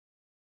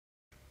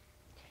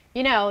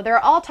You know, there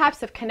are all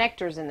types of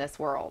connectors in this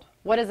world.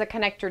 What does a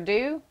connector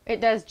do? It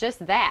does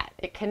just that.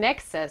 It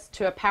connects us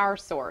to a power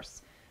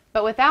source.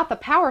 But without the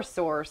power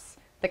source,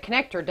 the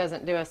connector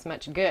doesn't do us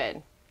much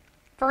good.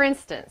 For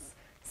instance,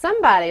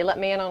 somebody let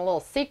me in on a little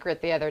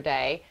secret the other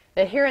day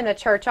that here in the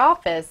church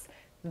office,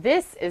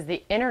 this is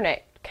the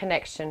internet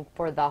connection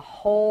for the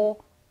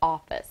whole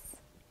office.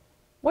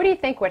 What do you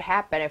think would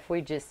happen if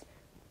we just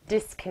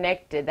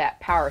disconnected that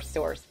power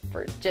source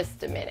for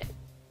just a minute,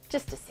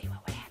 just to see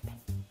what would happen?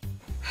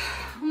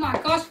 Oh my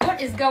gosh,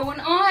 what is going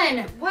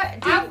on?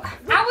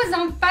 I was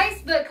on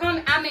Facebook,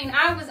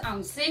 I was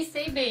on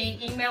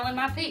CCB emailing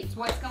my peeps.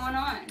 What's going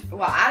on?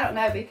 Well, I don't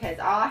know, because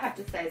all I have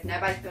to say is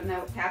nobody's going to know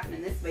what's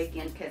happening this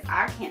weekend because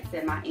I can't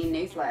send my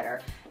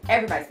e-newsletter.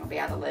 Everybody's going to be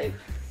out of the loop.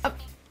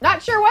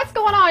 Not sure what's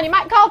going on. You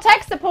might call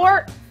tech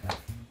support.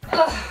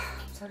 Ugh,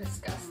 so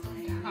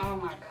disgusting. Oh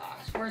my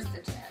gosh, where's the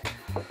tech?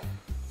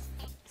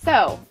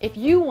 So, if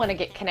you want to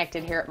get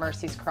connected here at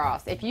Mercy's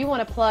Cross, if you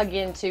want to plug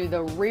into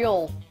the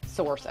real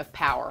source of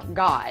power,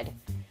 God,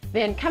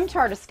 then come to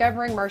our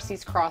Discovering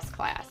Mercy's Cross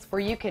class, where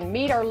you can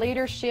meet our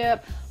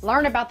leadership,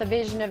 learn about the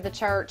vision of the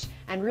church,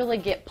 and really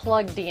get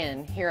plugged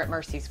in here at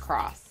Mercy's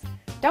Cross.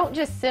 Don't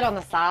just sit on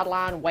the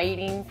sideline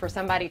waiting for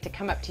somebody to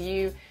come up to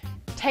you.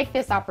 Take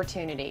this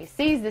opportunity,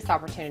 seize this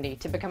opportunity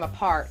to become a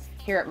part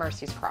here at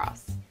Mercy's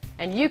Cross,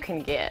 and you can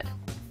get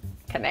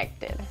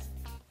connected.